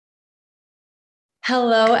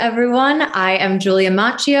Hello, everyone. I am Julia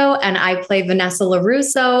Macchio, and I play Vanessa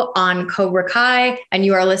LaRusso on Cobra Kai, and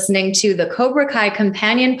you are listening to the Cobra Kai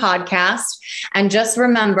Companion Podcast. And just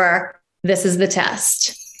remember, this is the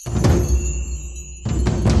test.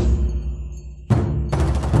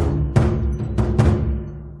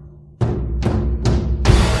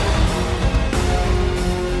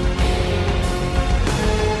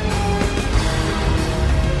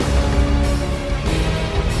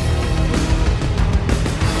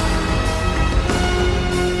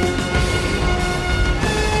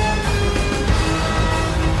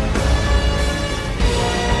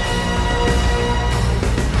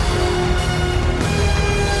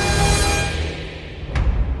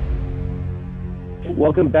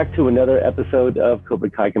 Welcome back to another episode of Cobra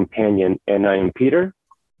Kai Companion. And I am Peter.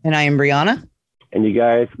 And I am Brianna. And you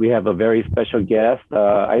guys, we have a very special guest.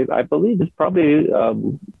 I believe it's probably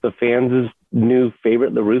the fans' new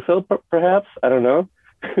favorite LaRusso, perhaps. I don't know.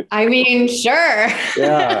 I mean, sure.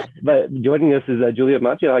 Yeah, but joining us is Julia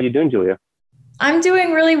Macchio. How are you doing, Julia? I'm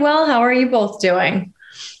doing really well. How are you both doing?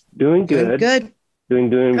 Doing good. Good. Doing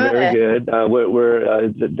Good. very good. We're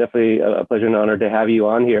definitely a pleasure and honor to have you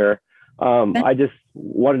on here. I just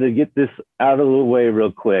wanted to get this out of the way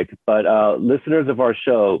real quick, but listeners of our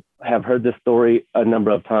show have heard this story a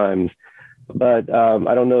number of times. But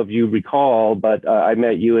I don't know if you recall, but I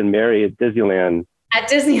met you and Mary at Disneyland. At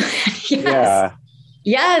Disneyland, yes. Yeah.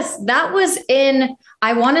 Yes, that was in,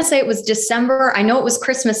 I want to say it was December. I know it was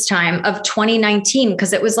Christmas time of 2019,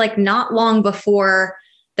 because it was like not long before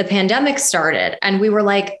the pandemic started. And we were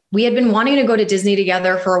like, we had been wanting to go to Disney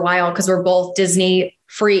together for a while because we're both Disney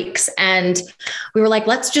freaks. And we were like,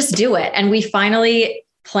 let's just do it. And we finally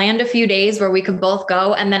planned a few days where we could both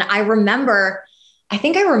go. And then I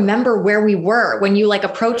think I remember where we were when you like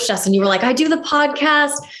approached us and you were like, I do the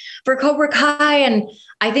podcast for Cobra Kai. And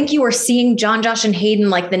I think you were seeing John, Josh, and Hayden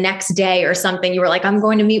like the next day or something. You were like, I'm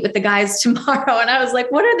going to meet with the guys tomorrow. And I was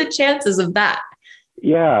like, what are the chances of that?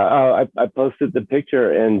 Yeah, I posted the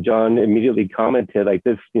picture and John immediately commented like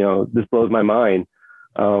this blows my mind.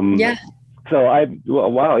 Yeah. So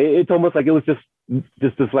wow, it's almost like it was just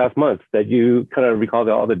this last month that you kind of recalled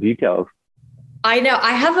all the details. I know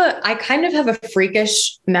I kind of have a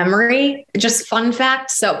freakish memory, just fun fact.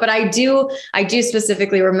 So, but I do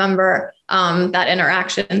specifically remember that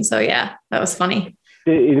interaction. So yeah, that was funny.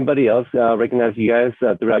 Did anybody else recognize you guys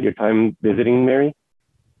throughout your time visiting Mary?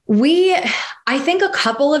 I think a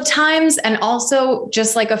couple of times, and also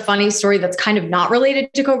just like a funny story that's kind of not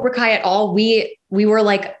related to Cobra Kai at all. We were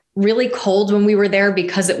like really cold when we were there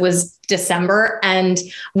because it was December, and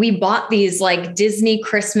we bought these like Disney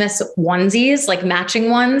Christmas onesies, like matching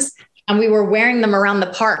ones, and we were wearing them around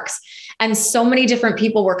the parks. And so many different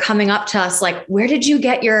people were coming up to us like, where did you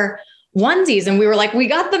get your onesies? And we were like, we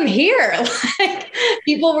got them here. Like,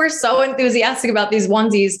 people were so enthusiastic about these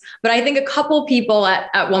onesies. But I think a couple people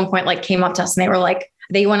at one point like came up to us and they were like,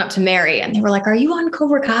 they went up to Mary and they were like, are you on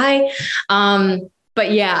Cobra Kai?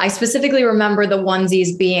 But yeah, I specifically remember the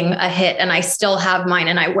onesies being a hit, and I still have mine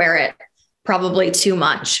and I wear it probably too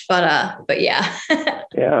much, but yeah.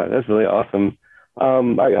 Yeah, that's really awesome. I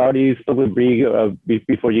already spoke with Bree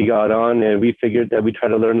before you got on, and we figured that we try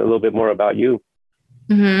to learn a little bit more about you.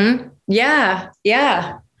 Mm-hmm. Yeah.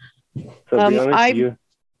 So I've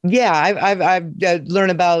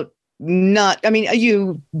learned about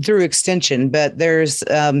you through extension, but there's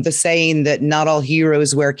the saying that not all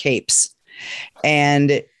heroes wear capes,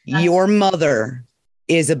 and your mother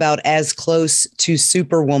is about as close to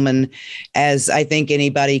Superwoman as I think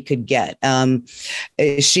anybody could get.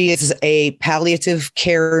 She is a palliative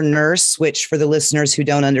care nurse, which for the listeners who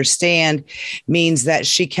don't understand means that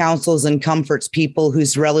she counsels and comforts people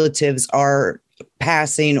whose relatives are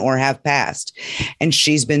passing or have passed. And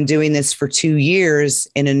she's been doing this for 2 years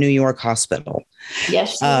in a New York hospital.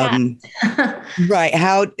 Yes. She has. Right.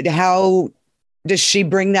 How does she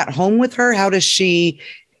bring that home with her? How does she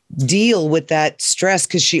deal with that stress?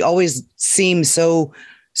 Because she always seems so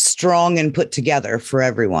strong and put together for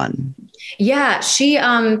everyone. Yeah, she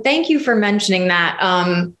thank you for mentioning that.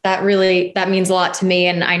 That means a lot to me,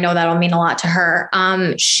 and I know that'll mean a lot to her.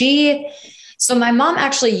 So my mom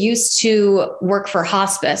actually used to work for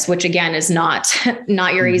hospice, which again is not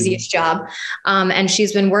your easiest job. And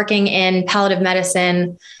she's been working in palliative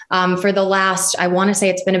medicine for the last, I want to say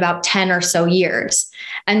it's been about 10 or so years.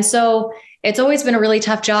 And so it's always been a really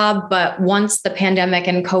tough job. But once the pandemic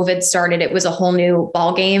and COVID started, it was a whole new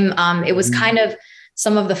ballgame. It was kind of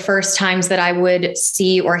some of the first times that I would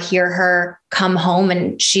see or hear her come home,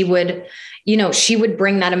 and she would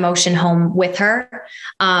bring that emotion home with her.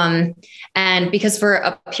 And because for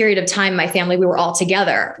a period of time, my family, we were all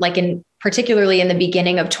together, like in particularly in the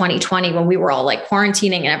beginning of 2020 when we were all like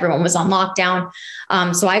quarantining and everyone was on lockdown.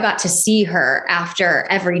 So I got to see her after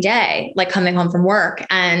every day, like coming home from work.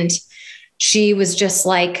 And she was just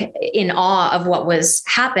like in awe of what was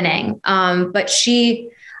happening. But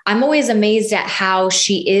I'm always amazed at how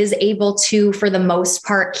she is able to, for the most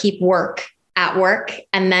part, keep work at work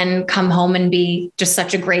and then come home and be just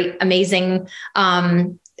such a great, amazing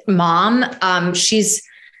mom. She's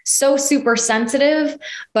so super sensitive,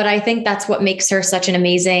 but I think that's what makes her such an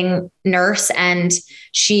amazing nurse. And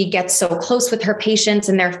she gets so close with her patients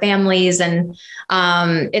and their families. And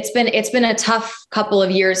it's been a tough couple of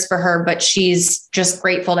years for her, but she's just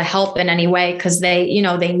grateful to help in any way because they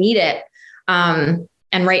need it.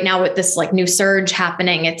 And right now with this like new surge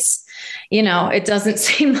happening, it doesn't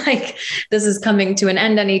seem like this is coming to an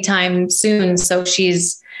end anytime soon. So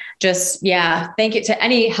she's just, thank you to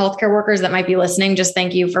any healthcare workers that might be listening. Just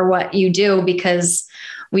thank you for what you do because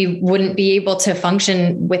we wouldn't be able to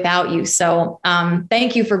function without you. So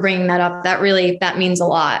thank you for bringing that up. That means a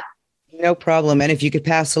lot. No problem. And if you could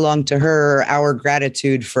pass along to her our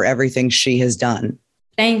gratitude for everything she has done.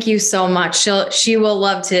 Thank you so much. She will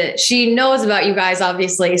love to. She knows about you guys,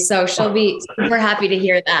 obviously, so she'll be super happy to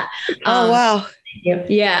hear that. Oh wow! Thank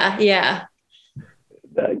you. Yeah.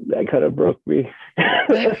 That kind of broke me.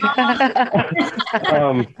 We're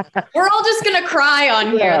all just gonna cry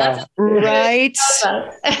on here. That's right.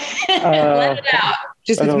 Let it out.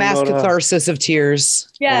 Just this mass catharsis of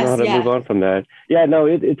tears. Yes. I don't know how to move on from that. Yeah, no,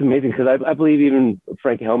 it's amazing because I believe even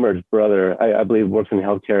Frank Helmer's brother, I believe, works in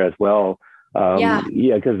healthcare as well.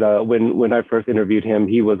 Because when I first interviewed him,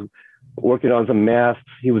 he was working on some masks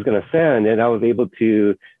he was going to send, and I was able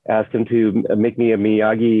to ask him to make me a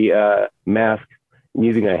Miyagi mask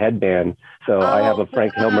using a headband. So I have a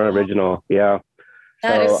Frank Helmer original. Yeah,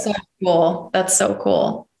 that is so cool. That's so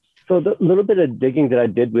cool. So the little bit of digging that I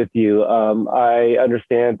did with you, I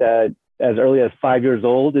understand that as early as 5 years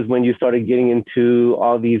old is when you started getting into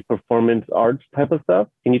all these performance arts type of stuff.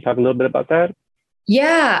 Can you talk a little bit about that?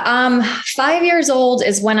 Yeah. 5 years old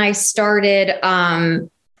is when I started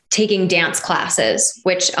taking dance classes,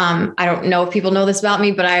 which I don't know if people know this about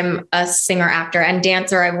me, but I'm a singer, actor, and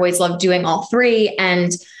dancer. I've always loved doing all three.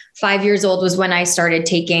 And 5 years old was when I started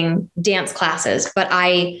taking dance classes. But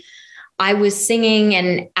I was singing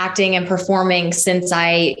and acting and performing since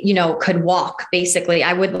I, could walk, basically.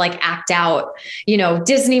 I would like act out,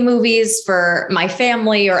 Disney movies for my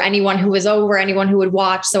family or anyone who was over, anyone who would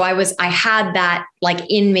watch. So I had that like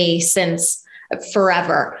in me since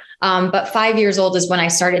forever. But 5 years old is when I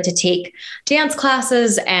started to take dance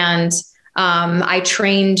classes, and I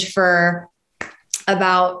trained for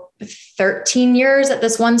about 13 years at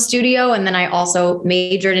this one studio. And then I also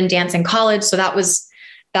majored in dance in college. So that was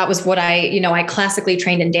what I classically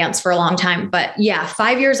trained in dance for a long time. But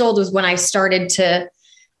 5 years old was when I started to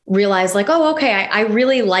realize like, oh, okay, I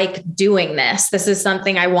really like doing this. This is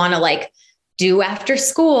something I want to like do after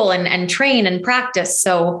school and train and practice.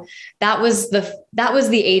 So that was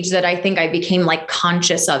the age that I think I became like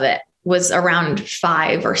conscious of it, was around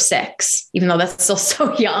 5 or 6, even though that's still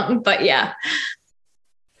so young, but yeah.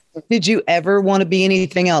 Did you ever want to be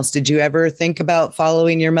anything else? Did you ever think about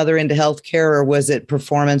following your mother into healthcare, or was it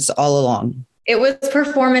performance all along? It was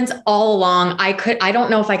performance all along. I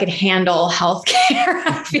don't know if I could handle healthcare.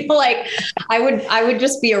 I feel like I would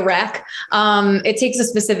just be a wreck. It takes a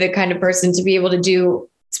specific kind of person to be able to do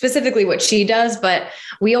specifically what she does. But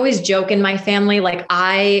we always joke in my family, like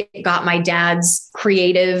I got my dad's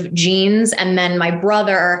creative genes, and then my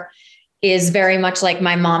brother is very much like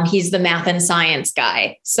my mom. He's the math and science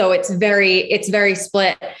guy. So it's very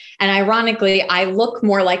split. And ironically, I look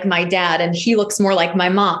more like my dad and he looks more like my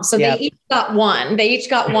mom. So They each got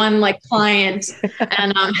one like client.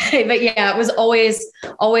 And, but yeah, it was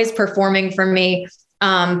always performing for me.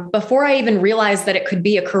 Before I even realized that it could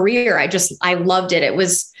be a career, I loved it. It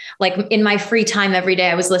was like in my free time every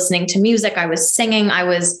day, I was listening to music, I was singing, I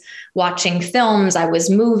was watching films, I was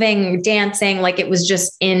moving, dancing, like it was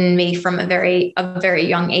just in me from a very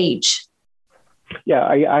young age. Yeah,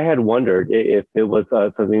 I had wondered if it was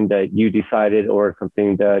something that you decided or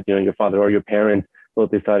something that, your father or your parents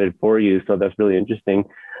both decided for you. So that's really interesting.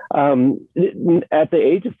 At the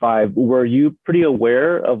age of 5, were you pretty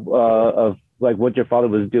aware of like what your father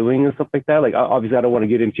was doing and stuff like that? Like, obviously I don't want to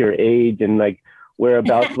get into your age and like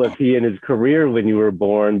whereabouts was he in his career when you were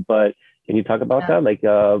born, but can you talk about that? Like,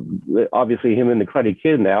 obviously him and the Karate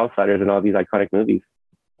Kid and The Outsiders and all these iconic movies.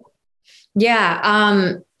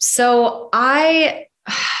 Yeah. So I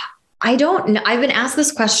don't know. I've been asked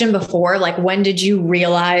this question before, like, when did you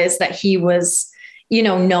realize that he was,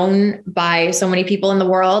 known by so many people in the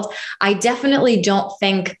world? I definitely don't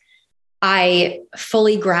think I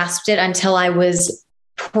fully grasped it until I was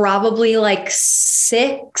probably like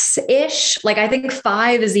 6-ish. Like I think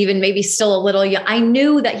 5 is even maybe still a little young. I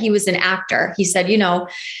knew that he was an actor. He said,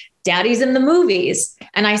 Daddy's in the movies.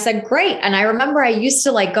 And I said, great. And I remember I used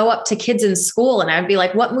to like go up to kids in school and I'd be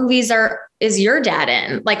like, what movies is your dad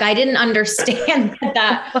in? Like, I didn't understand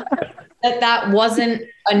that wasn't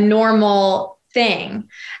a normal thing.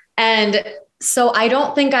 And so I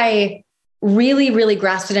don't think I really, really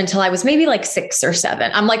grasped it until I was maybe like 6 or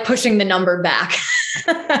 7. I'm like pushing the number back.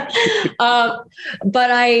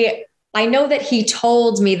 But I know that he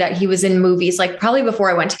told me that he was in movies, like probably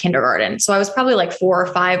before I went to kindergarten. So I was probably like 4 or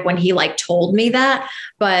 5 when he like told me that,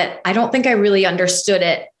 but I don't think I really understood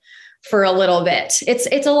it for a little bit.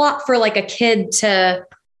 It's a lot for like a kid to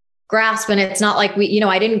grasp. And it's not like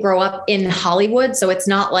I didn't grow up in Hollywood. So it's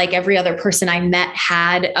not like every other person I met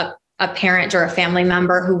had a parent or a family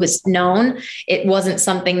member who was known. It wasn't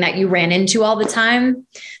something that you ran into all the time.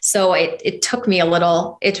 So it took me a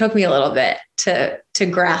little bit to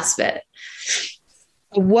grasp it.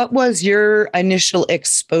 What was your initial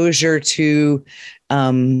exposure to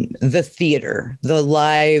the theater, the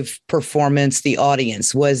live performance, the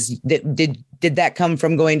audience? Did that come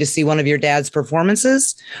from going to see one of your dad's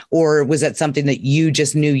performances, or was that something that you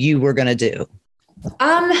just knew you were going to do?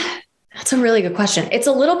 That's a really good question. It's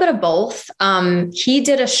a little bit of both. He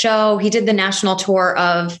did the national tour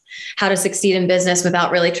of How to Succeed in Business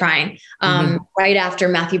Without Really Trying, right after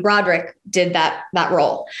Matthew Broderick did that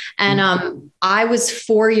role. And I was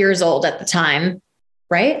 4 years old at the time,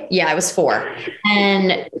 right? Yeah, I was 4.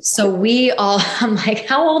 And so I'm like,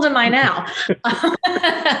 how old am I now?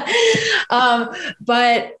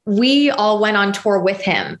 But we all went on tour with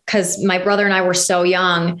him because my brother and I were so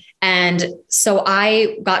young. And so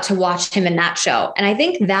I got to watch him in that show. And I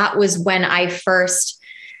think that was when I first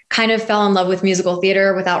kind of fell in love with musical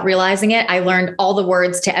theater without realizing it. I learned all the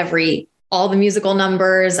words to all the musical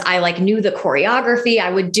numbers. I like knew the choreography.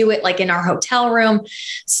 I would do it like in our hotel room.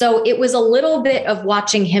 So it was a little bit of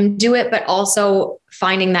watching him do it, but also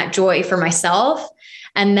finding that joy for myself.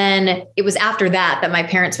 And then it was after that my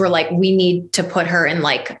parents were like, we need to put her in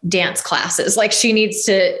like dance classes. Like she needs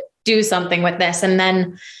to do something with this. And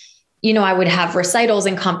then, I would have recitals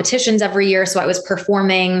and competitions every year. So I was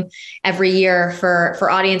performing every year for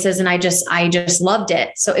audiences. And I just loved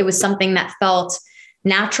it. So it was something that felt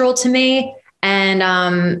natural to me and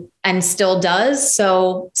still does.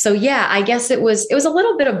 So yeah, I guess it was a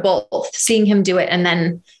little bit of both, seeing him do it and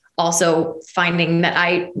then also finding that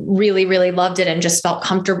I really, really loved it and just felt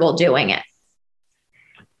comfortable doing it.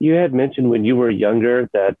 You had mentioned when you were younger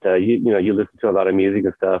that you listened to a lot of music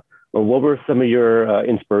and stuff. Well, what were some of your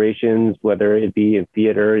inspirations, whether it be in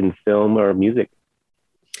theater, in film, or music?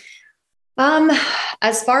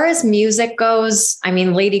 As far as music goes, I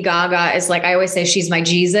mean, Lady Gaga is like, I always say she's my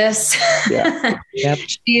Jesus. Yeah. Yep.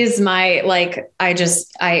 She is my, like,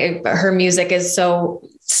 her music is so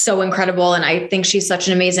incredible. And I think she's such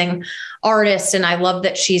an amazing artist. And I love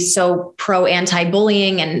that she's so pro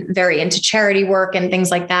anti-bullying and very into charity work and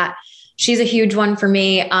things like that. She's a huge one for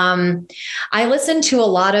me. I listen to a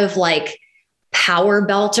lot of like power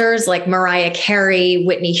belters like Mariah Carey,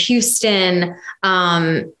 Whitney Houston,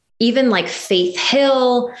 even like Faith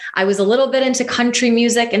Hill. I was a little bit into country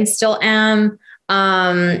music and still am.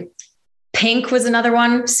 Pink was another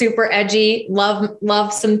one, super edgy.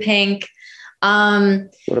 Love some Pink.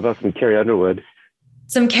 What about some Carrie Underwood?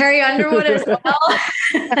 Some Carrie Underwood as well.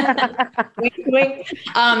 Wink, wink.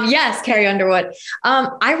 Yes, Carrie Underwood.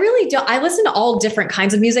 I really do. I listen to all different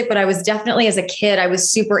kinds of music, but I was definitely, as a kid, I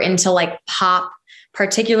was super into like pop,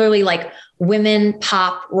 particularly like women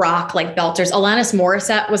pop rock, like belters. Alanis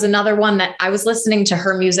Morissette was another one that I was listening to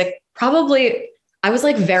her music. Probably I was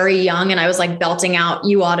like very young and I was like belting out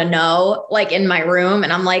You Ought to Know, like in my room.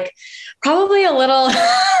 And I'm like, probably a little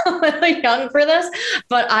young for this,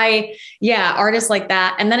 but artists like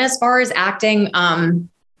that. And then as far as acting,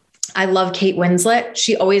 I love Kate Winslet.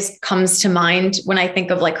 She always comes to mind when I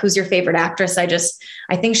think of like, who's your favorite actress? I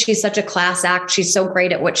think she's such a class act. She's so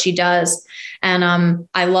great at what she does. And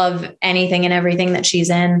I love anything and everything that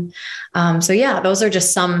she's in. So yeah, those are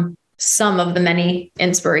just some of the many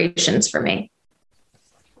inspirations for me.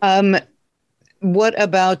 What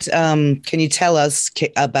about, can you tell us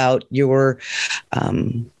about your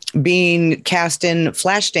being cast in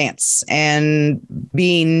Flashdance and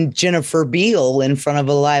being Jennifer Beal in front of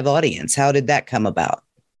a live audience? How did that come about?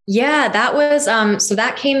 Yeah, that was, so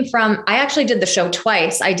that came from, I actually did the show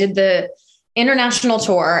twice. I did the international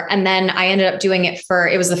tour and then I ended up doing it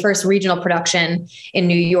was the first regional production in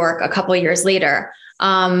New York a couple of years later.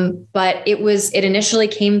 But it initially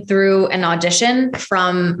came through an audition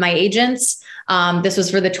from my agents. This was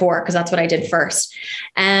for the tour because that's what I did first.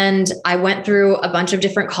 And I went through a bunch of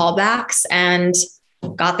different callbacks and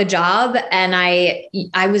got the job. And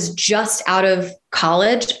I was just out of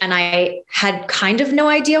college and I had kind of no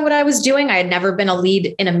idea what I was doing. I had never been a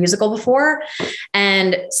lead in a musical before.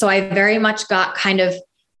 And so I very much got kind of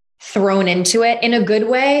thrown into it in a good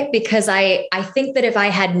way, because I think that if I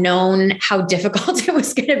had known how difficult it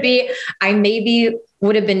was going to be, I maybe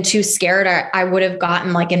would have been too scared. I would have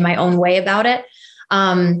gotten like in my own way about it.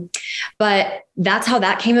 But that's how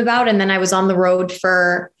that came about. And then I was on the road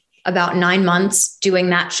for about 9 months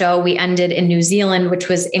doing that show. We ended in New Zealand, which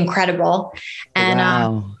was incredible. And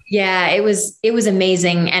wow. Yeah, it was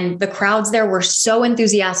amazing. And the crowds there were so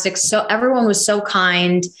enthusiastic. So everyone was so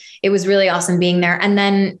kind. It was really awesome being there. And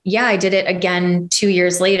then, yeah, I did it again 2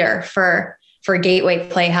 years later for Gateway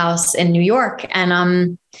Playhouse in New York.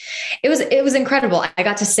 And it was incredible. I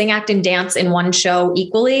got to sing, act, and dance in one show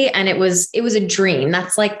equally. And it was a dream.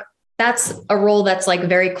 That's a role that's like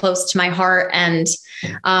very close to my heart. And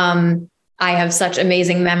I have such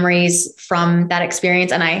amazing memories from that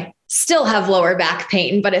experience. And I still have lower back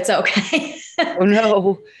pain, but it's okay. Oh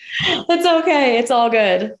no. It's okay. It's all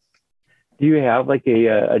good. Do you have like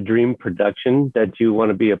a dream production that you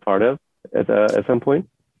want to be a part of at some point?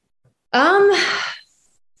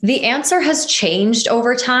 The answer has changed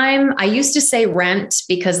over time. I used to say Rent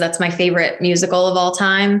because that's my favorite musical of all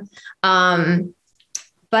time.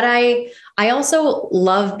 But I also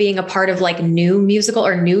love being a part of like new musical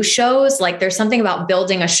or new shows. Like there's something about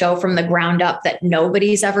building a show from the ground up that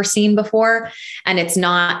nobody's ever seen before. And it's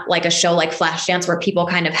not like a show like Flashdance where people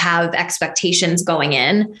kind of have expectations going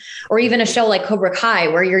in, or even a show like Cobra Kai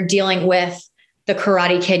where you're dealing with the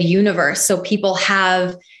Karate Kid universe. So people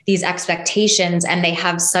have these expectations and they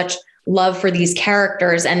have such love for these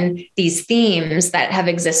characters and these themes that have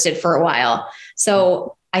existed for a while.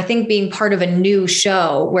 So I think being part of a new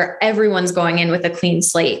show where everyone's going in with a clean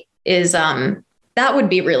slate is, that would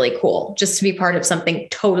be really cool, just to be part of something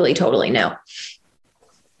totally, totally new.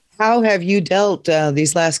 How have you dealt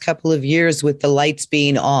these last couple of years with the lights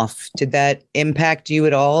being off? Did that impact you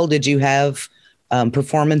at all? Did you have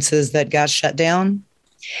performances that got shut down?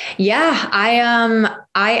 Yeah, I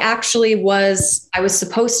was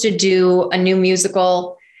supposed to do a new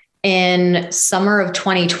musical in summer of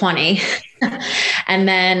 2020. And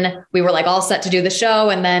then we were like all set to do the show.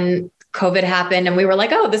 And then COVID happened and we were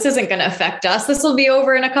like, oh, this isn't going to affect us. This will be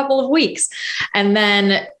over in a couple of weeks. And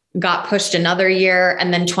then got pushed another year.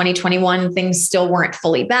 And then 2021, things still weren't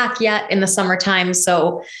fully back yet in the summertime.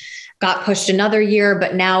 So got pushed another year,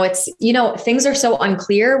 but now it's, things are so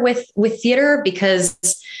unclear with theater because,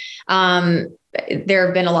 there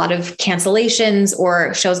have been a lot of cancellations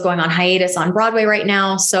or shows going on hiatus on Broadway right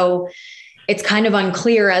now. So it's kind of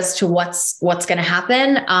unclear as to what's going to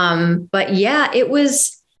happen. But yeah, it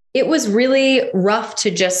was really rough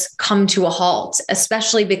to just come to a halt,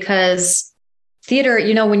 especially because theater,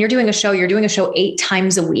 when you're doing a show 8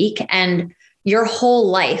 times a week and your whole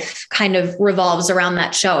life kind of revolves around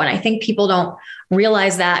that show. And I think people don't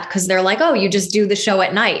realize that because they're like, oh, you just do the show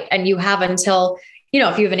at night and you have until,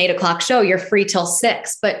 if you have an 8 o'clock show, you're free till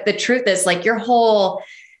 6. But the truth is like your whole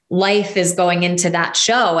life is going into that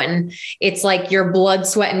show and it's like your blood,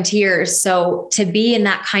 sweat, and tears. So to be in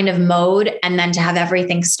that kind of mode and then to have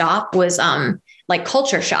everything stop was like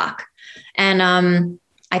culture shock. And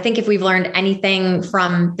I think if we've learned anything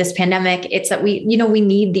from this pandemic, it's that we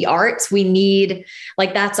need the arts. We need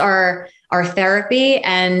that's our therapy.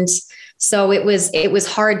 And so it was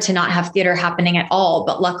hard to not have theater happening at all.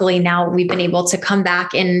 But luckily now we've been able to come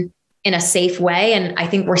back in a safe way. And I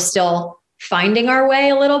think we're still finding our way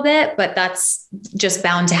a little bit, but that's just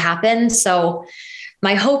bound to happen. So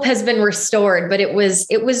my hope has been restored, but it was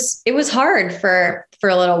hard for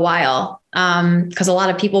a little while. Because a lot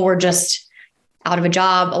of people were just out of a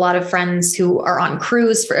job, a lot of friends who are on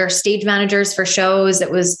crews or stage managers for shows.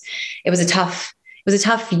 It was a tough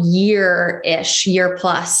year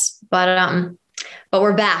plus, but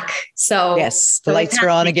we're back. So yes, the lights are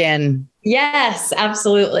on again. Yes,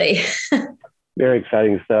 absolutely. Very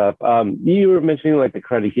exciting stuff. You were mentioning like the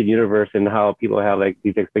Karate Kid universe and how people have like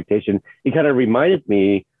these expectations. It kind of reminded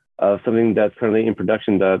me of something that's currently in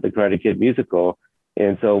production, the Karate Kid musical.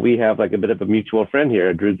 And so we have like a bit of a mutual friend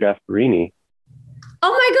here, Drew Gasparini. Oh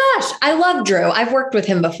my gosh. I love Drew. I've worked with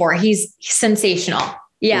him before. He's sensational.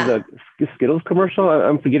 Yeah. The Skittles commercial.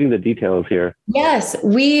 I'm forgetting the details here. Yes.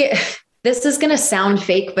 This is going to sound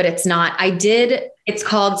fake, but it's not. It's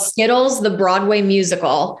called Skittles, the Broadway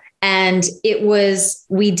musical. And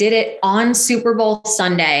we did it on Super Bowl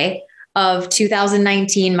Sunday. of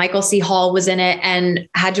 2019. Michael C. Hall was in it and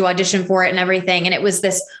had to audition for it and everything. And it was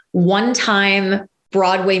this one-time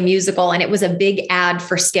Broadway musical, and it was a big ad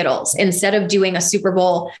for Skittles. Instead of doing a Super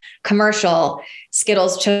Bowl commercial,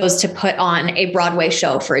 Skittles chose to put on a Broadway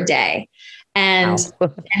show for a day. And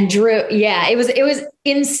wow. And Drew, yeah, it was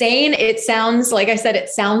insane. It sounds, like I said, it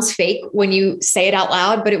sounds fake when you say it out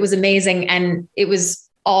loud, but it was amazing. And it was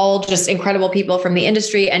all just incredible people from the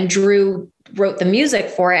industry. And Drew wrote the music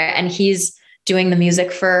for it, and he's doing the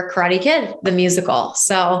music for Karate Kid, the musical.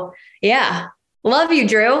 So yeah, love you,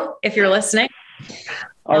 Drew, if you're listening.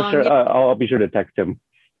 I'll be sure to text him.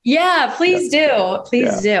 Yeah, please do.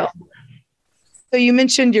 Please do. So you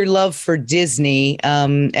mentioned your love for Disney,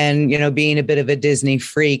 and, being a bit of a Disney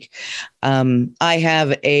freak. I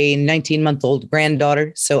have a 19-month-old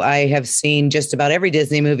granddaughter, so I have seen just about every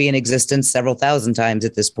Disney movie in existence several thousand times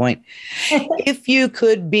at this point. If you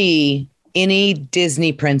could be any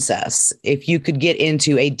Disney princess, if you could get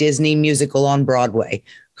into a Disney musical on Broadway,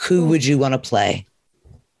 who would you want to play?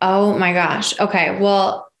 Oh my gosh. Okay.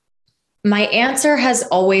 Well, my answer has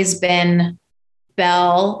always been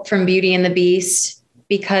Belle from Beauty and the Beast,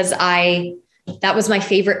 because that was my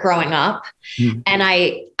favorite growing up. Mm-hmm. And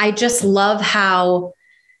I just love how,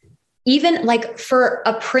 even like for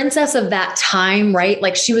a princess of that time, right?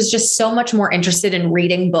 Like she was just so much more interested in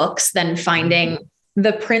reading books than finding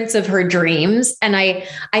the prince of her dreams. And I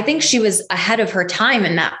think she was ahead of her time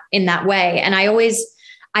in that way. And I always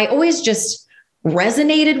just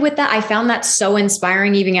resonated with that. I found that so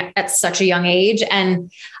inspiring, even at such a young age.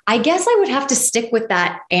 And I guess I would have to stick with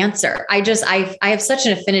that answer. I have such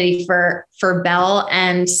an affinity for Belle.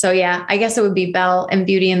 And so, yeah, I guess it would be Belle and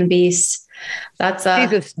Beauty and the Beast.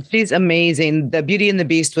 She's amazing. The Beauty and the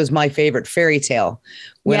Beast was my favorite fairy tale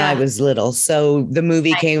when I was little. So the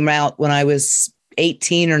movie came out when I was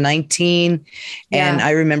 18 or 19. And I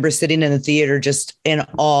remember sitting in the theater just in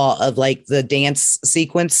awe of like the dance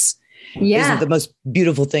sequence. Yeah. Isn't the most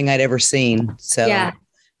beautiful thing I'd ever seen. So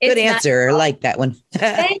good answer. I like that one.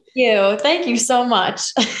 Thank you. Thank you so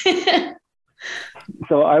much.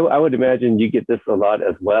 So I would imagine you get this a lot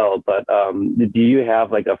as well, but do you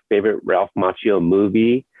have like a favorite Ralph Macchio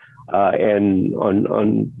movie? And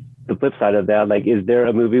on the flip side of that, like, is there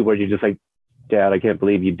a movie where you're just like, Dad, I can't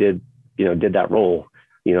believe you did that role,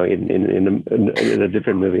 in a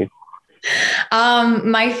different movie?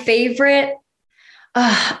 My favorite,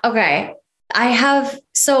 okay.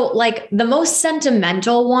 So the most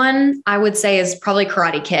sentimental one I would say is probably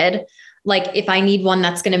Karate Kid. Like if I need one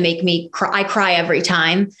that's going to make me cry, I cry every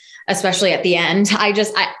time, especially at the end. I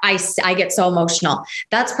get so emotional.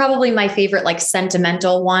 That's probably my favorite, like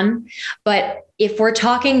sentimental one. But if we're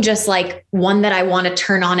talking just like one that I want to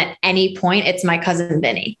turn on at any point, it's My Cousin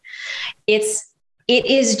Vinny. It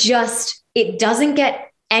doesn't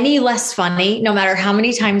get any less funny, no matter how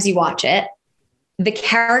many times you watch it. The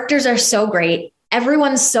characters are so great.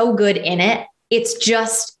 Everyone's so good in it. It's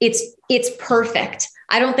perfect.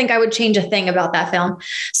 I don't think I would change a thing about that film.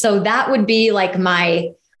 So that would be like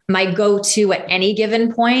my go-to at any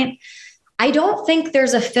given point. I don't think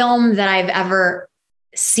there's a film that I've ever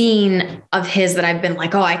seen of his that I've been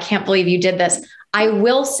like, oh, I can't believe you did this. I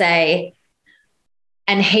will say,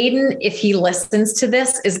 and Hayden, if he listens to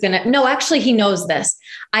this, actually he knows this.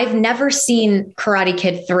 I've never seen Karate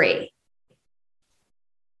Kid 3.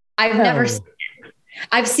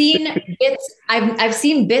 I've seen bits. I've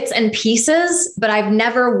seen bits and pieces, but I've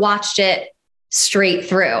never watched it straight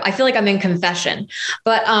through. I feel like I'm in confession,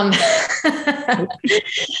 but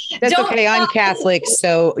that's okay. I'm Catholic,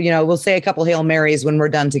 so we'll say a couple Hail Marys when we're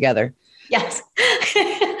done together. Yes,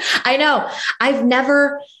 I know. I've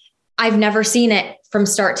never seen it from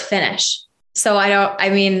start to finish, so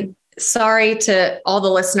sorry to all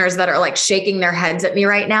the listeners that are like shaking their heads at me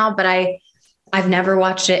right now, but I've never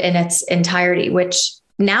watched it in its entirety, which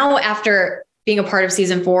now after being a part of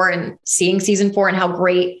season 4 and seeing season 4 and how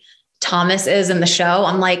great Thomas is in the show,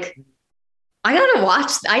 I'm like,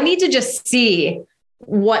 I need to just see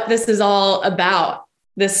what this is all about.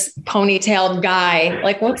 This ponytailed guy,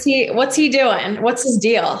 like, what's he doing? What's his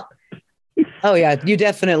deal? Oh yeah. You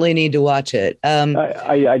definitely need to watch it. I'm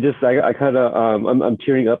tearing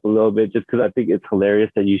up a little bit just because I think it's hilarious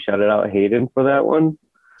that you shouted out Hayden for that one.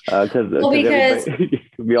 We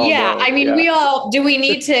all do. We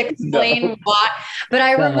need to explain what? But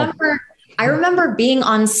I remember being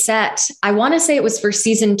on set. I want to say it was for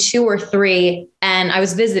season 2 or 3, and I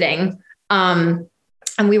was visiting. And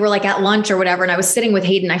we were like at lunch or whatever, and I was sitting with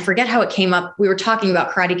Hayden. I forget how it came up. We were talking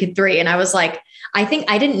about Karate Kid 3, and I was like, I think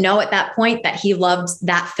I didn't know at that point that he loved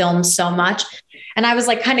that film so much. And I was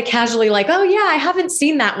like, kind of casually like, oh yeah, I haven't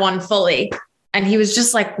seen that one fully. And he was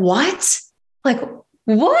just like, what? Like,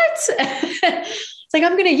 what? It's like,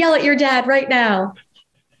 I'm going to yell at your dad right now.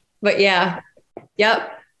 But yeah,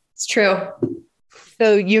 yep, it's true.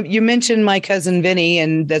 So you mentioned my cousin Vinny,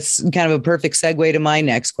 and that's kind of a perfect segue to my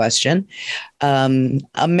next question.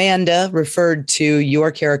 Amanda referred to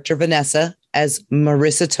your character, Vanessa, as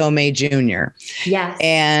Marisa Tomei Jr. Yes.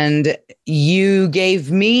 And you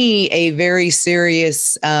gave me a very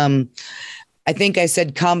serious, I think I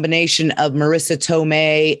said combination of Marisa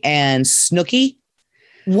Tomei and Snooki.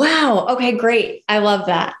 Wow. Okay, great. I love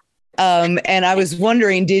that. And I was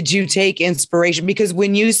wondering, did you take inspiration? Because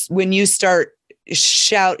when you start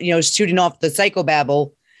shooting off the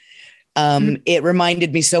psychobabble, it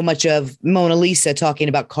reminded me so much of Mona Lisa talking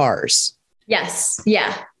about cars. Yes.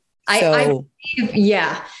 Yeah. I believe,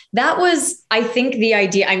 yeah, that was, I think, the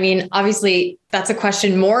idea. I mean, obviously that's a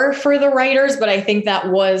question more for the writers, but I think that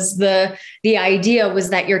was the idea,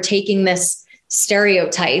 was that you're taking this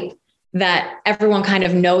stereotype that everyone kind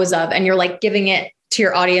of knows of, and you're like giving it to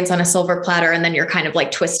your audience on a silver platter, and then you're kind of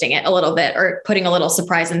like twisting it a little bit or putting a little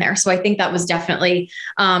surprise in there. So I think that was definitely,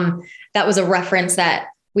 that was a reference that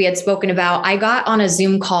we had spoken about. I got on a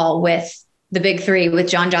Zoom call with the big three, with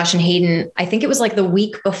John, Josh, and Hayden. I think it was like the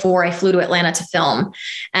week before I flew to Atlanta to film.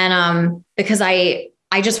 And because I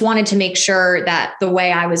just wanted to make sure that the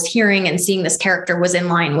way I was hearing and seeing this character was in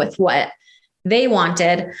line with what they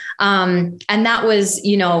wanted. And that was,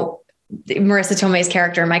 Marisa Tomei's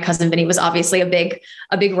character, my cousin Vinny, was obviously a big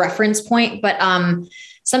reference point. But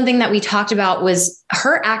something that we talked about was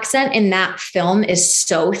her accent in that film is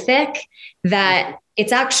so thick that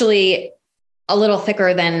it's actually a little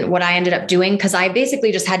thicker than what I ended up doing, because I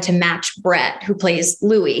basically just had to match Brett, who plays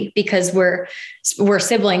Louis, because we're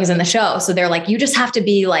siblings in the show. So they're like, you just have to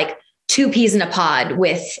be like two peas in a pod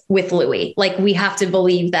with Louis. Like, we have to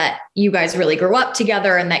believe that you guys really grew up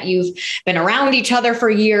together and that you've been around each other for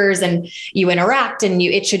years and you interact, and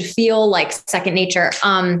it should feel like second nature.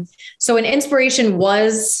 So an inspiration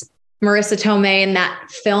was Marisa Tomei in that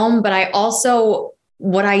film, but I also,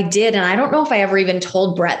 what I did, and I don't know if I ever even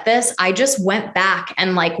told Brett this, I just went back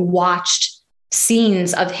and like watched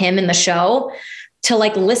scenes of him in the show to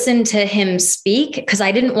like listen to him speak. Cause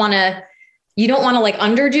I didn't want to, you don't want to like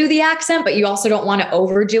underdo the accent, but you also don't want to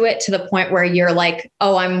overdo it to the point where you're like,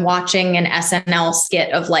 oh, I'm watching an SNL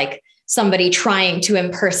skit of like somebody trying to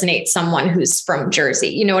impersonate someone who's from Jersey.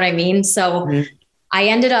 You know what I mean? So I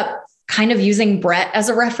ended up kind of using Brett as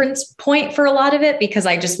a reference point for a lot of it, because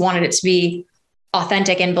I just wanted it to be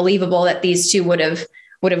authentic and believable that these two would have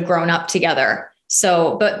grown up together.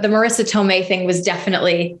 So, but the Marisa Tomei thing was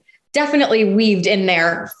definitely weaved in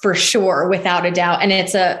there for sure, without a doubt. And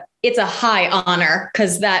it's a high honor,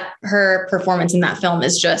 because that her performance in that film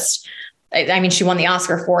is just, I mean, she won the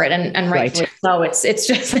Oscar for it, and rightfully so. It's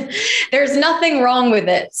just, there's nothing wrong with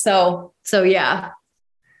it. So yeah.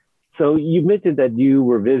 So you mentioned that you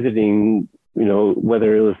were visiting,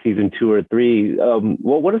 whether it was season 2 or 3.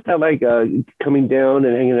 What is that like, coming down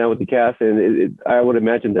and hanging out with the cast? And I would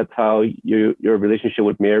imagine that's how your relationship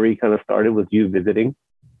with Mary kind of started, with you visiting.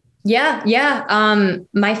 Yeah.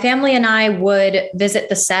 My family and I would visit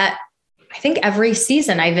the set, I think every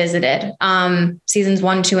season I visited, seasons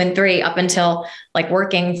 1, 2, and 3, up until like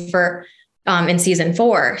working for, in season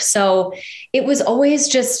 4. So it was always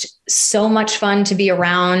just so much fun to be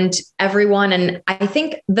around everyone. And I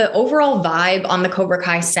think the overall vibe on the Cobra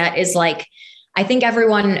Kai set is like, I think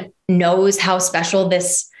everyone knows how special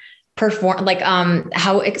this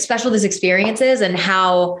how special this experience is, and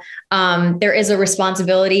how there is a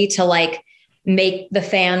responsibility to like make the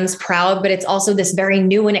fans proud, but it's also this very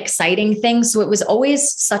new and exciting thing. So it was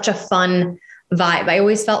always such a fun vibe. I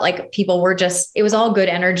always felt like people were it was all good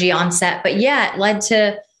energy on set. But yeah, it led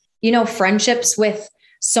to, friendships with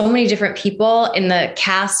so many different people in the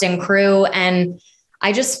cast and crew. And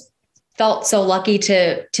I just felt so lucky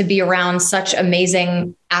to be around such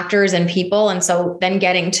amazing actors and people. And so then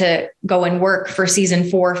getting to go and work for season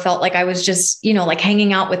 4 felt like I was just, like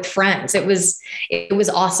hanging out with friends. It was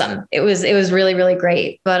awesome. It was really, really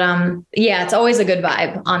great. But yeah, it's always a good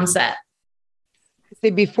vibe on set.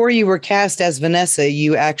 Before you were cast as Vanessa,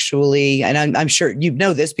 you actually, and I'm sure you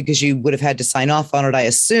know this because you would have had to sign off on it, I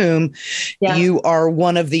assume, you are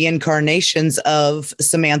one of the incarnations of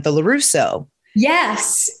Samantha LaRusso.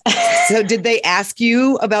 Yes. So did they ask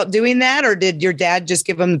you about doing that, or did your dad just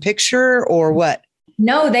give them the picture, or what?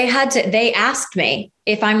 No, they asked me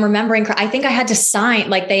if I'm remembering. I think I had to sign,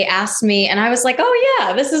 like they asked me, and I was like, oh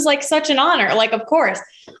yeah, this is like such an honor. Like, of course.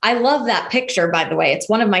 I love that picture, by the way. It's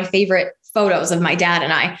one of my favorite photos of my dad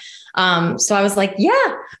and I. So I was like,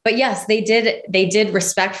 yeah, but yes, they did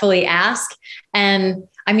respectfully ask. And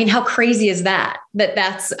I mean, how crazy is that?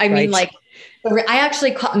 I mean, like, I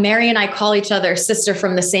actually Mary and I call each other sister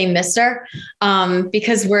from the same mister,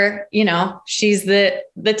 because we're, she's the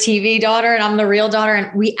TV daughter and I'm the real daughter.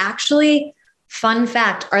 And we actually, fun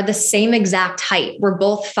fact, are the same exact height. We're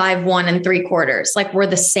both 5'1 3/4. Like we're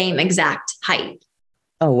the same exact height.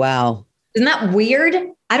 Oh, wow. Isn't that weird?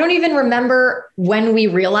 I don't even remember when we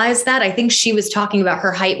realized that. I think she was talking about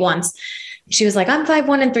her height once. She was like, I'm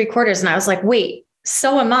 5'1 3/4. And I was like, wait,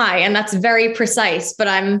 so am I. And that's very precise, but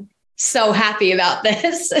I'm so happy about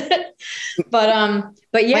this. but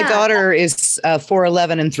yeah. My daughter is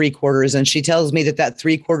 4'11 3/4. And she tells me that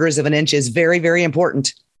 3/4 of an inch is very, very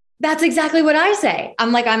important. That's exactly what I say.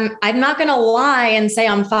 I'm like, I'm not going to lie and say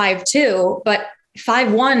I'm 5'2", but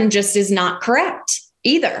 5'1" just is not correct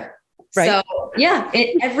either. Right. So yeah,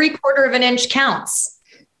 every quarter of an inch counts.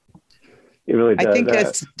 It really does. I think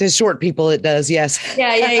that's the short people. It does. Yes.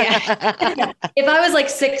 Yeah. If I was like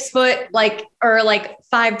 6 foot, or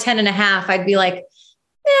 5'10.5", I'd be like,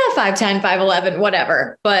 5'10", 5'11",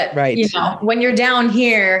 whatever. But when you're down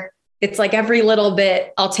here, it's like every little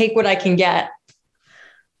bit, I'll take what I can get.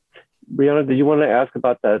 Brianna, did you want to ask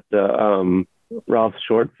about that Ralph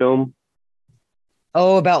short film?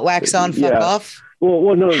 Oh, about Wax On, Fuck Off?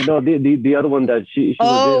 Well, no, the other one that she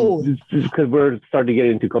was in, because we're starting to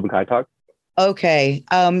get into Cobra Kai talk. Okay.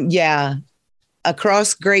 Yeah.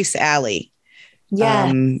 Across Grace Alley.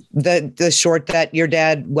 Yeah. The short that your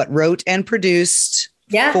dad wrote and produced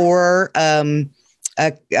for Karina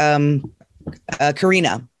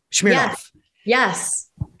Smirnoff. Yes.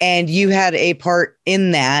 And you had a part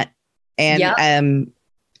in that. And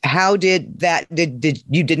how did that did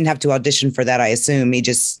you didn't have to audition for that, I assume. He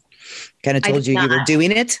just kind of told you were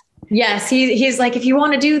doing it? Yes. He's like, if you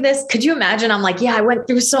want to do this, could you imagine? I'm like, yeah, I went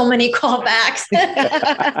through so many callbacks.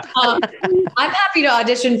 I'm happy to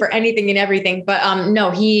audition for anything and everything. But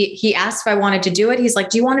no, he asked if I wanted to do it. He's like,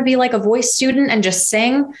 do you want to be like a voice student and just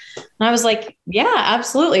sing? And I was like, yeah,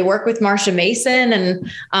 absolutely. Work with Marsha Mason. And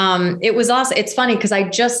it was awesome. It's funny because I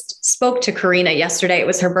just spoke to Karina yesterday. It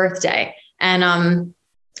was her birthday. And I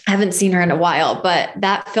haven't seen her in a while, but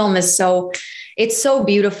that film is it's so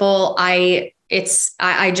beautiful. I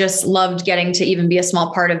just loved getting to even be a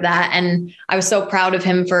small part of that. And I was so proud of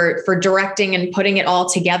him for directing and putting it all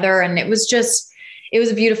together. And it was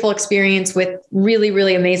a beautiful experience with really,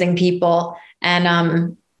 really amazing people,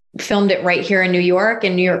 and filmed it right here in New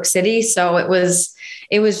York City. So it was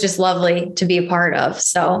just lovely to be a part of.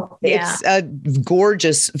 So yeah. It's a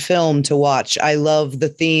gorgeous film to watch. I love the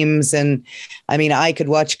themes. And I mean, I could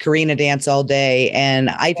watch Karina dance all day. And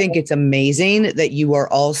I think it's amazing that you are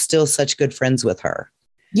all still such good friends with her.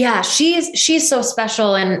 Yeah, she's so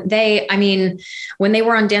special. And when they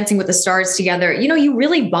were on Dancing with the Stars together, you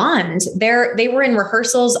really bond. They were in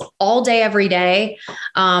rehearsals all day, every day.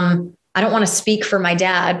 I don't want to speak for my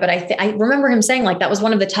dad, but I remember him saying like that was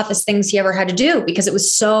one of the toughest things he ever had to do because it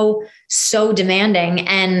was so, so demanding,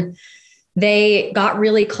 and they got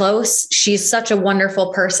really close. She's such a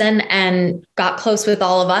wonderful person and got close with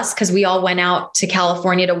all of us because we all went out to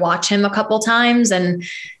California to watch him a couple times, and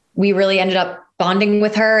we really ended up bonding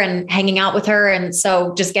with her and hanging out with her. And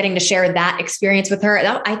so just getting to share that experience with her,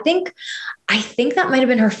 I think that might've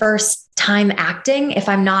been her first time acting, if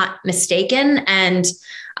I'm not mistaken. And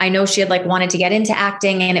I know she had wanted to get into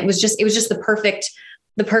acting, and it was just the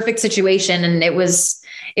perfect situation. And it was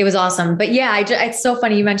awesome. But yeah, it's so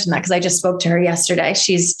funny you mentioned that because I just spoke to her yesterday.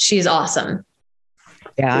 She's awesome.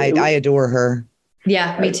 Yeah. I adore her.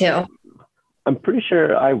 Yeah, me too. I'm pretty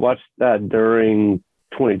sure I watched that during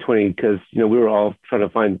 2020 because, we were all trying to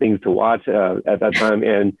find things to watch at that time.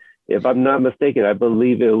 And if I'm not mistaken, I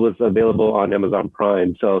believe it was available on Amazon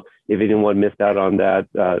Prime. So if anyone missed out on that,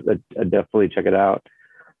 definitely check it out.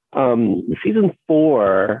 Season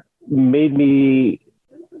 4 made me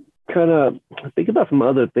kind of think about some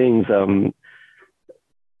other things.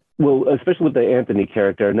 Especially with the Anthony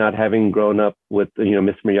character, not having grown up with,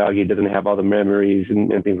 Mr. Miyagi, doesn't have all the memories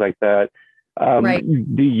and things like that. Right.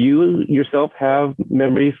 Do you yourself have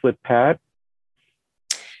memories with Pat?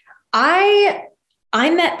 I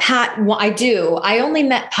met Pat. I do. I only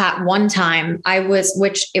met Pat one time. It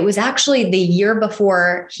was actually the year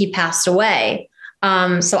before he passed away.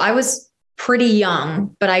 So I was pretty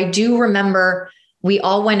young, but I do remember we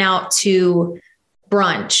all went out to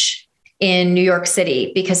brunch in New York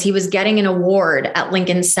City because he was getting an award at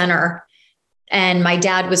Lincoln Center, and my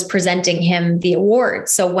dad was presenting him the award.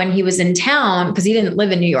 So when he was in town, because he didn't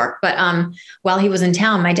live in New York, but while he was in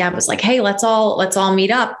town, my dad was like, "Hey, let's all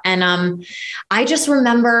meet up." And I just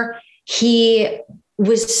remember he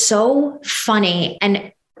was so funny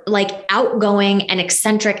and outgoing and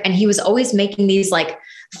eccentric. And he was always making these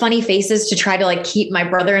funny faces to try to like keep my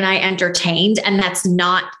brother and I entertained. And that's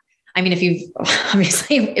not, I mean, if you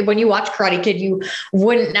obviously, when you watch Karate Kid, you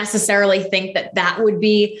wouldn't necessarily think that that would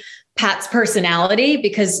be Pat's personality,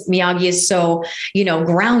 because Miyagi is so,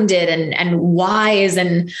 grounded and wise,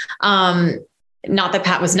 and not that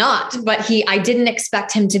Pat was not, but I didn't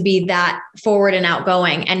expect him to be that forward and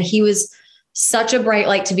outgoing. And he was such a bright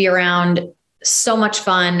light to be around, so much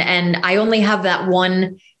fun. And I only have that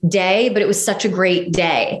one day, but it was such a great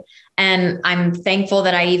day. And I'm thankful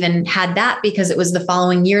that I even had that, because it was the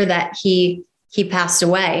following year that he passed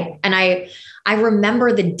away. And I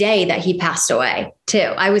remember the day that he passed away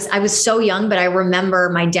too. I was so young, but I remember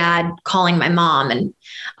my dad calling my mom, and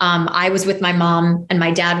I was with my mom and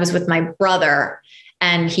my dad was with my brother,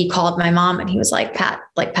 and he called my mom and he was like, Pat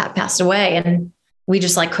passed away. And we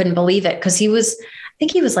just like couldn't believe it, because I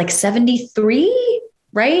think he was like 73,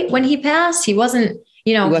 right? When he passed. He wasn't,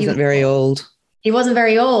 he wasn't very old. He wasn't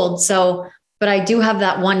very old. So, but I do have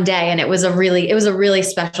that one day, and it was a really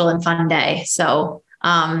special and fun day. So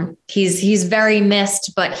he's very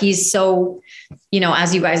missed, but he's so,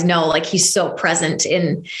 as you guys know, like he's so present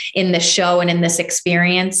in the show and in this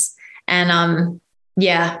experience. And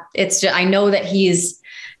it's just, I know that he's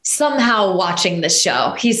somehow watching the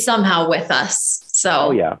show. He's somehow with us. So,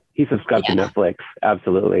 oh yeah, he subscribed to Netflix.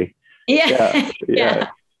 Absolutely. Yeah. Yeah.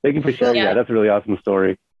 Thank you for sharing that. That's a really awesome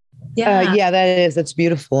story. Yeah, that's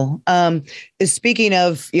beautiful. Speaking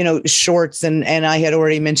of, shorts, and I had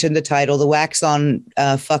already mentioned the title, The Wax On,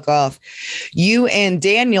 Fuck Off. You and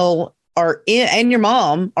Daniel are in, and your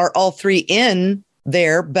mom are all three in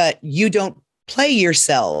there, but you don't play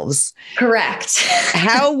yourselves. Correct.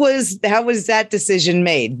 How was that decision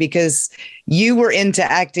made? Because you were into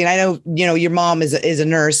acting. I know, your mom is a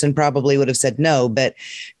nurse and probably would have said no, but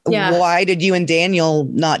why did you and Daniel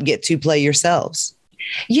not get to play yourselves?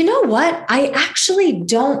 You know what? I actually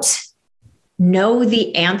don't know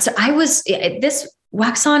the answer. This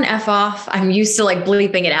wax on, F off. I'm used to like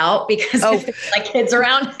bleeping it out because there's like kids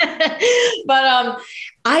around. But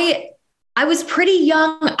I was pretty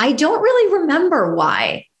young. I don't really remember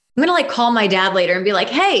why. I'm going to like call my dad later and be like,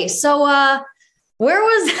 hey, so where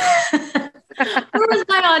was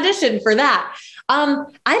my audition for that? I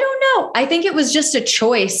don't know. I think it was just a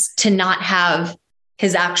choice to not have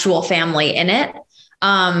his actual family in it.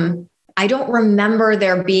 I don't remember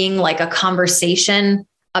there being like a conversation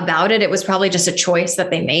about it. It was probably just a choice that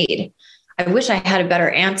they made. I wish I had a better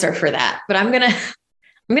answer for that, but I'm going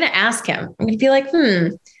to ask him. I'm going to be like,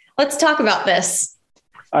 let's talk about this.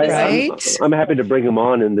 I'm happy to bring him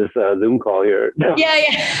on in this Zoom call here. Yeah.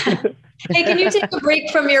 Hey, can you take a break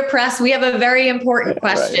from your press? We have a very important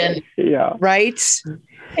question. Right. Yeah. Right.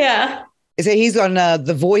 Yeah. So he's on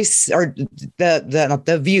The Voice, or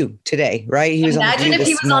the View today, right? He was Imagine on The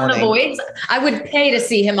View if he was on The Voice. I would pay to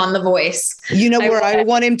see him on The Voice. Where I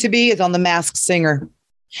want him to be is on The Masked Singer.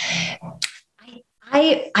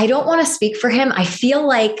 I don't want to speak for him. I feel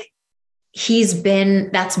like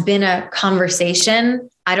that's been a conversation.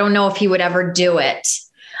 I don't know if he would ever do it.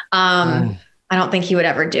 I don't think he would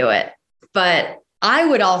ever do it, but I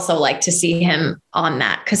would also like to see him on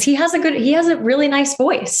that, because he has a really nice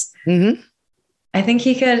voice. Mm-hmm. I think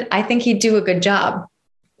he'd do a good job.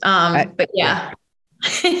 But yeah.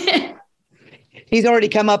 He's already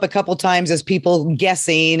come up a couple times as people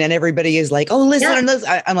guessing, and everybody is like, oh, listen.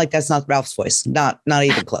 Yeah. I'm like, that's not Ralph's voice. Not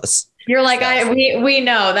even close. You're like, we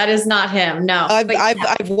know that is not him. No,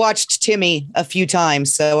 I've watched Timmy a few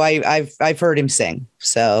times, so I've heard him sing.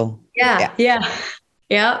 So yeah.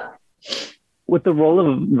 With the role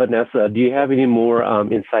of Vanessa, do you have any more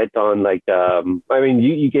insight on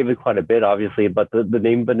you gave it quite a bit, obviously, but the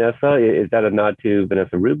name Vanessa, is that a nod to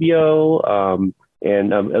Vanessa Rubio?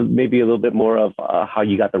 And maybe a little bit more of how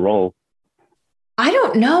you got the role? I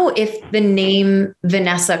don't know if the name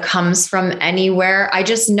Vanessa comes from anywhere. I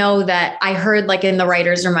just know that I heard like in the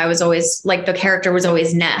writer's room, I was always like, the character was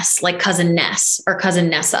always Ness, like cousin Ness or cousin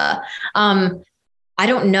Nessa. I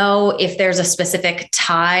don't know if there's a specific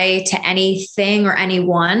tie to anything or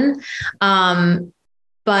anyone.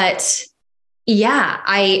 But yeah,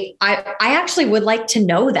 I actually would like to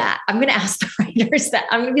know that. I'm going to ask the writers that.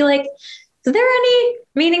 I'm going to be like, is there any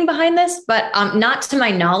meaning behind this? But not to my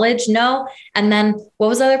knowledge, no. And then what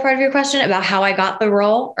was the other part of your question about how I got the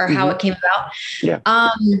role or how it came about? Yeah.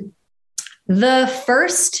 The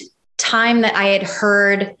first time that I had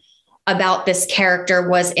heard about this character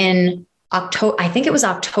was in October. I think it was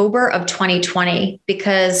October of 2020,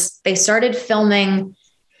 because they started filming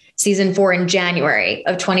season 4 in January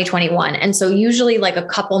of 2021. And so usually like a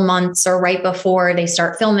couple months or right before they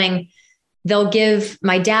start filming,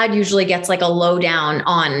 my dad usually gets like a lowdown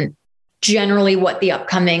on generally what the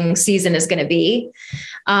upcoming season is going to be.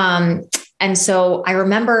 And so I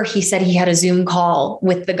remember he said he had a Zoom call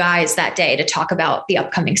with the guys that day to talk about the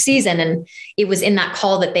upcoming season. And it was in that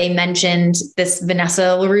call that they mentioned this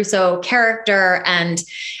Vanessa LaRusso character and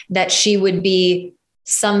that she would be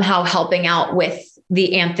somehow helping out with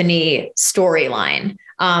the Anthony storyline,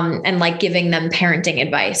 and like giving them parenting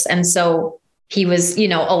advice. And so he was,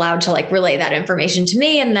 allowed to like relay that information to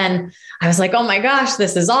me. And then I was like, oh my gosh,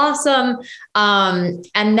 this is awesome.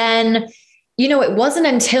 And then, it wasn't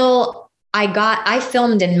until I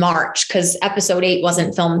filmed in March, because episode 8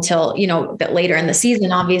 wasn't filmed till, a bit later in the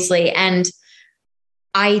season, obviously. And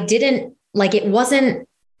I didn't like, it was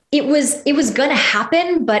going to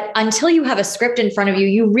happen, but until you have a script in front of you,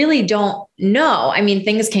 you really don't know. I mean,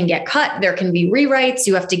 things can get cut. There can be rewrites.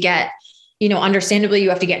 You have to get, understandably, you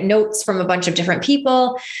have to get notes from a bunch of different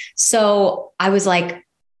people. So I was like,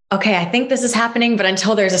 okay, I think this is happening, but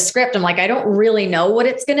until there's a script, I'm like, I don't really know what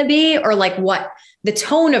it's going to be, or like what the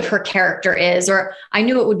tone of her character is, or I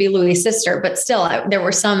knew it would be Louis' sister, but still there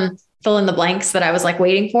were some fill in the blanks that I was like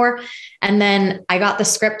waiting for. And then I got the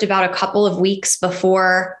script about a couple of weeks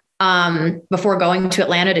before going to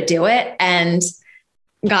Atlanta to do it, and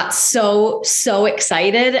got so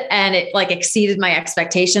excited, and it like exceeded my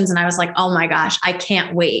expectations. And I was like, oh my gosh, I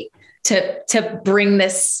can't wait to bring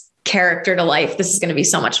this character to life. This is going to be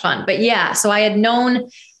so much fun. But yeah, so I had known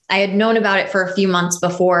about it for a few months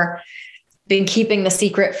before, been keeping the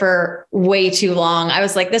secret for way too long. I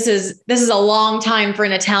was like, this is a long time for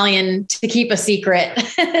an Italian to keep a secret.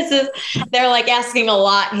 They're like asking a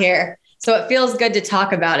lot here. So it feels good to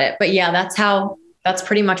talk about it. But yeah, that's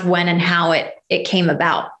pretty much when and how it came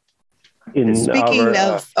about.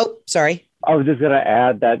 Sorry. I was just going to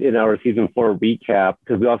add that in our season 4 recap,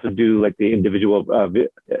 because we also do like the individual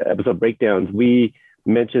episode breakdowns, we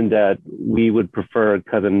mentioned that we would prefer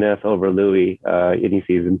Cousin Ness over Louis any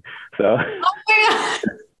season. So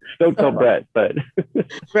don't tell Brett, but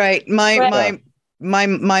right. My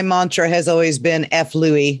mantra has always been F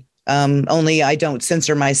Louis. Only I don't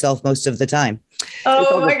censor myself most of the time.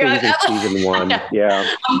 Oh my God. Season 1. Yeah.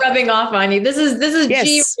 I'm rubbing off on you. This is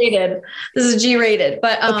yes. G-rated. This is G-rated,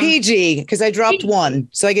 but PG, because I dropped 1.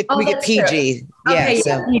 So we get PG. True. Yeah. Okay,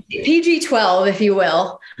 so PG-12, if you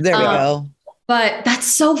will. There we go. But that's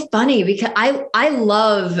so funny because I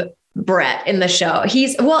love Brett in the show.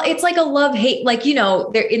 It's like a love-hate, like,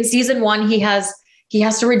 there in season 1, he has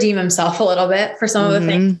to redeem himself a little bit for some of the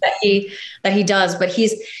things that he does, but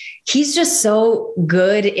he's just so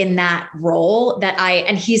good in that role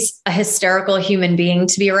and he's a hysterical human being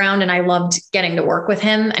to be around. And I loved getting to work with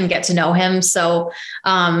him and get to know him. So,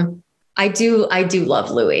 I do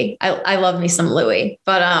love Louis. I love me some Louis,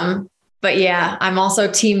 but yeah, I'm also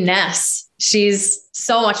team Ness. She's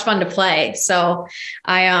so much fun to play. So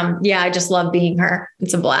I just love being her.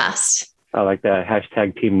 It's a blast. I like that.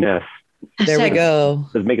 Hashtag team Ness. There we go.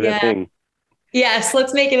 Let's make it a thing. Yes,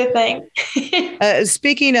 let's make it a thing.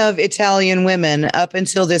 Speaking of Italian women, up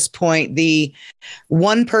until this point, the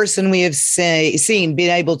one person we have seen being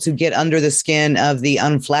able to get under the skin of the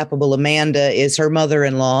unflappable Amanda is her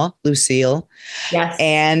mother-in-law, Lucille. Yes.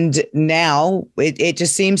 And now it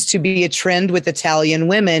just seems to be a trend with Italian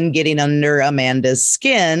women getting under Amanda's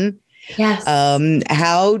skin. Yes.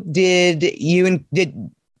 How did you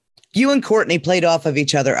and Courtney played off of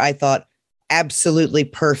each other? I thought absolutely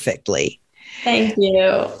perfectly. Thank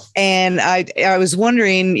you. And I was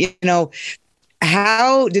wondering,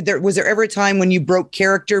 how was there ever a time when you broke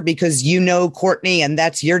character because Courtney and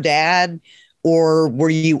that's your dad, or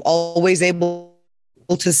were you always able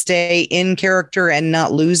to stay in character and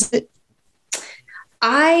not lose it?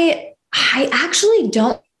 I actually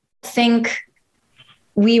don't think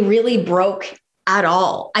we really broke at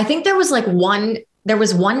all. I think there was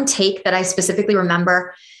one take that I specifically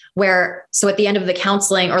remember where, so at the end of the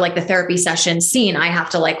counseling or like the therapy session scene, I have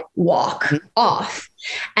to like walk off,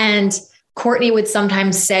 and Courtney would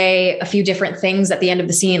sometimes say a few different things at the end of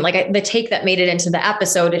the scene. Like the take that made it into the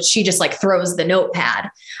episode, she just like throws the notepad.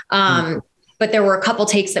 But there were a couple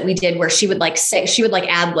takes that we did where she would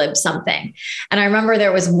ad lib something. And I remember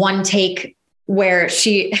there was one take where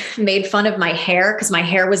she made fun of my hair, because my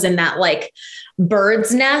hair was in that like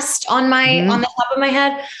bird's nest on the top of my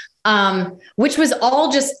head. Which was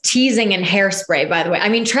all just teasing and hairspray, by the way. I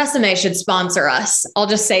mean, Tresemme should sponsor us. I'll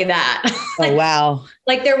just say that. Oh, wow.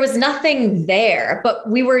 Like there was nothing there, but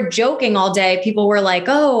we were joking all day. People were like,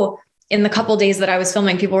 oh, in the couple days that I was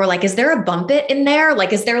filming, people were like, is there a bump it in there?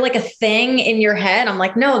 Like, is there like a thing in your head? I'm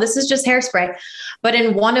like, no, this is just hairspray. But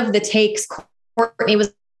in one of the takes, Courtney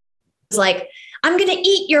was like, I'm going to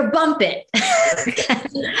eat your bump it.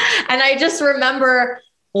 And I just remember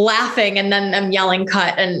laughing and then them yelling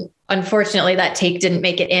cut. And unfortunately that take didn't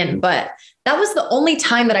make it in, but that was the only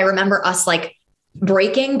time that I remember us like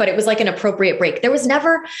breaking, but it was like an appropriate break. There was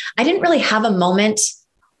never, I didn't really have a moment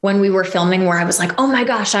when we were filming where I was like, oh my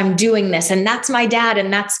gosh, I'm doing this. And that's my dad.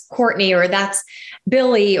 And that's Courtney, or that's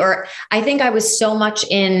Billy. Or I think I was so much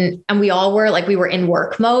in, and we all were like, we were in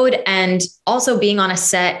work mode. And also being on a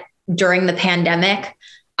set during the pandemic,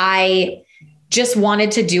 I just wanted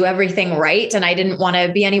to do everything right. And I didn't want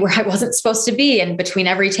to be anywhere I wasn't supposed to be. And between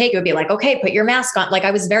every take, it would be like, okay, put your mask on. Like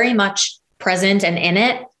I was very much present and in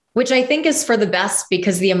it, which I think is for the best,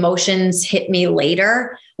 because the emotions hit me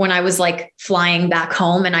later when I was like flying back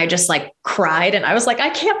home, and I just like cried, and I was like, I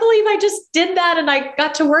can't believe I just did that. And I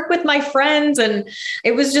got to work with my friends, and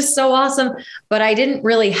it was just so awesome. But I didn't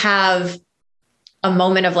really have a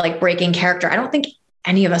moment of like breaking character. I don't think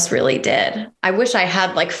any of us really did. I wish I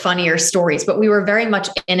had like funnier stories, but we were very much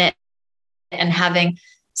in it and having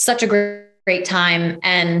such a great time.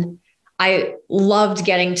 And I loved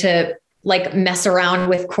getting to like mess around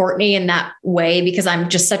with Courtney in that way, because I'm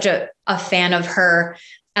just such a fan of her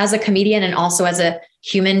as a comedian and also as a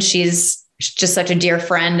human. She's just such a dear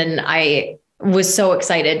friend. And I was so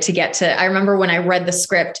excited to get to, I remember when I read the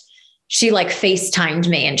script, she like FaceTimed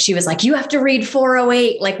me and she was like, you have to read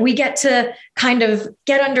 408. Like we get to kind of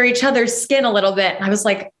get under each other's skin a little bit. And I was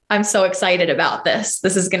like, I'm so excited about this.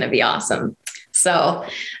 This is going to be awesome. So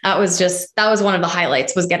that was one of the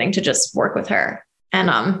highlights, was getting to just work with her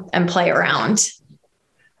and play around.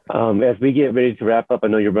 As we get ready to wrap up, I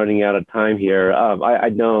know you're running out of time here. I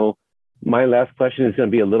know my last question is going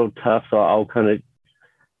to be a little tough, so I was going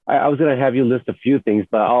to have you list a few things,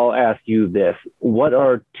 but I'll ask you this. What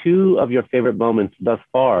are two of your favorite moments thus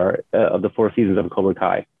far of the 4 seasons of Cobra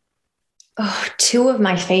Kai? Oh, two of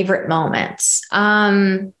my favorite moments.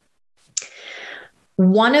 One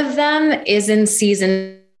of them is in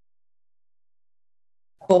season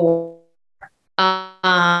 4.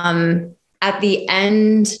 At the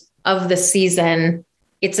end of the season,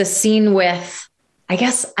 it's a scene with,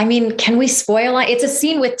 can we spoil it? It's a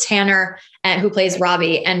scene with Tanner, who plays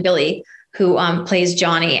Robbie, and Billy, who plays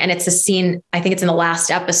Johnny. And it's a scene, I think it's in the last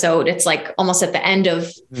episode. It's like almost at the end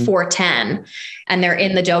of 410, and they're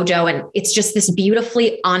in the dojo, and it's just this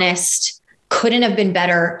beautifully honest, couldn't have been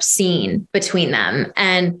better scene between them.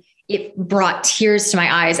 And it brought tears to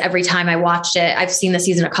my eyes every time I watched it. I've seen the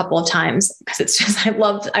season a couple of times because it's just, I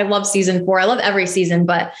love season 4. I love every season,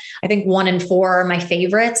 but I think 1 and 4 are my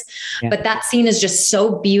favorites. Yeah. But that scene is just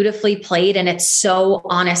so beautifully played, and it's so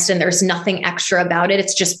honest, and there's nothing extra about it.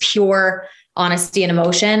 It's just pure honesty and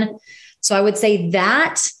emotion. So I would say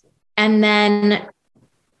that. And then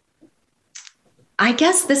I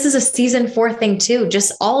guess this is a season 4 thing too.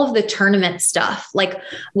 Just all of the tournament stuff, like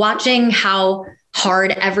watching how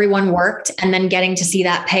hard everyone worked and then getting to see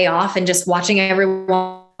that pay off, and just watching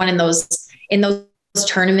everyone in those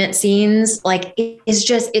tournament scenes. Like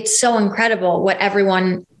it's so incredible what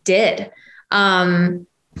everyone did.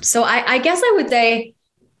 So I guess I would say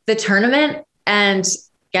the tournament and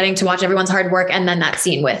getting to watch everyone's hard work. And then that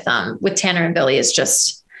scene with Tanner and Billy is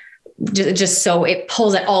just so, it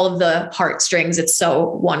pulls at all of the heartstrings. It's so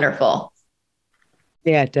wonderful.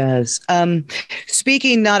 Yeah, it does.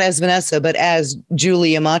 Speaking not as Vanessa, but as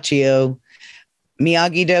Julia Macchio,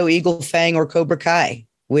 Miyagi-Do, Eagle Fang, or Cobra Kai,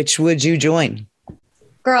 which would you join?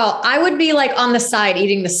 Girl, I would be like on the side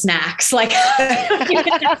eating the snacks. Like,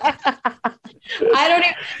 I don't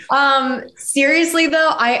even, seriously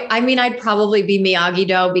though, I'd probably be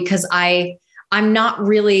Miyagi-Do, because I'm not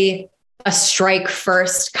really a strike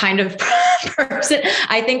first kind of person.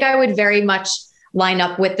 I think I would very much line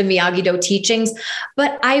up with the Miyagi-Do teachings.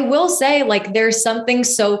 But I will say, like, there's something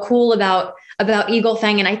so cool about Eagle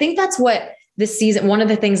Fang. And I think that's what this season, one of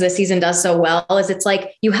the things this season does so well, is it's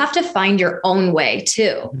like, you have to find your own way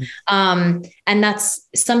too. And that's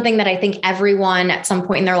something that I think everyone at some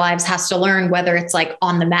point in their lives has to learn, whether it's like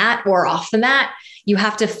on the mat or off the mat. You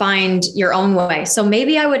have to find your own way. So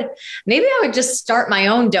maybe I would just start my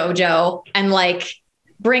own dojo and like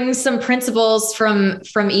bring some principles from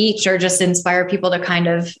each, or just inspire people to kind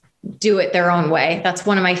of do it their own way. That's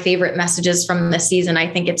one of my favorite messages from this season. I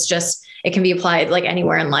think it can be applied like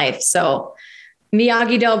anywhere in life. So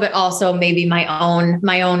Miyagi-Do, but also maybe my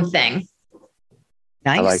own thing.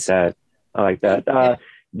 Nice. I like that.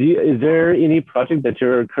 Is there any project that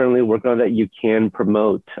you're currently working on that you can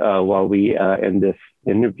promote while we end this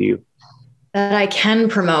interview? That I can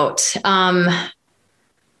promote.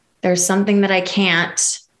 There's something that I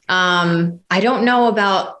can't. I don't know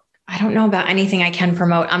about anything I can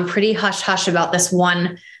promote. I'm pretty hush hush about this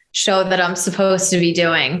one show that I'm supposed to be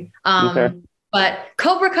doing. Okay. but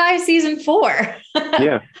Cobra Kai season 4.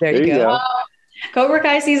 Yeah, there you go. Cobra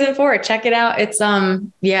Kai season 4. Check it out. It's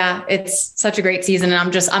it's such a great season.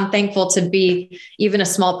 And I'm thankful to be even a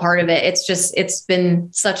small part of it. It's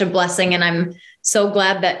been such a blessing. And I'm so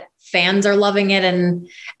glad that fans are loving it. And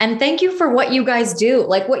thank you for what you guys do.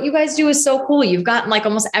 Like what you guys do is so cool. You've gotten like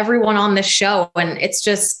almost everyone on this show. And it's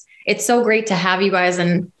so great to have you guys.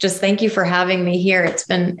 And just thank you for having me here. It's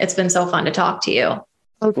been so fun to talk to you.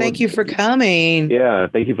 Oh, thank you for coming. Yeah.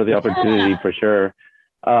 Thank you for the opportunity for sure.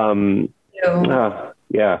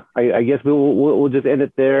 Yeah, I guess we'll just end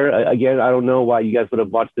it there. Again, I don't know why you guys would have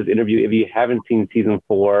watched this interview if you haven't seen season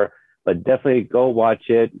 4, but definitely go watch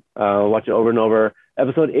it over and over.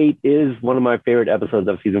 Episode 8 is one of my favorite episodes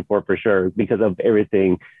of season 4 for sure because of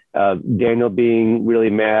everything. Daniel being really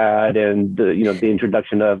mad and the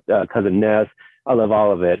introduction of cousin Ness. I love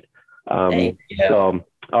all of it. Thank you. So,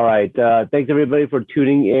 all right. Thanks everybody for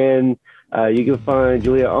tuning in. You can find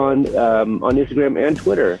Julia on Instagram and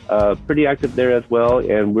Twitter. Pretty active there as well.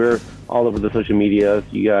 And we're all over the social media.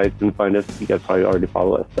 You guys can find us. You guys probably already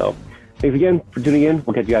follow us. So thanks again for tuning in.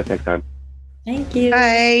 We'll catch you guys next time. Thank you.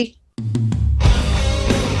 Bye.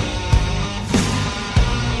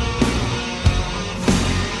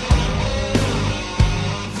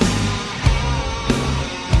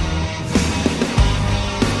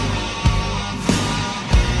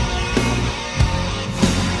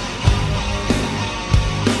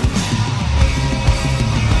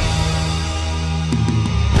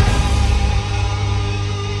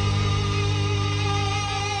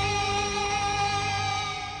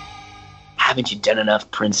 Haven't you done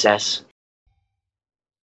enough, princess?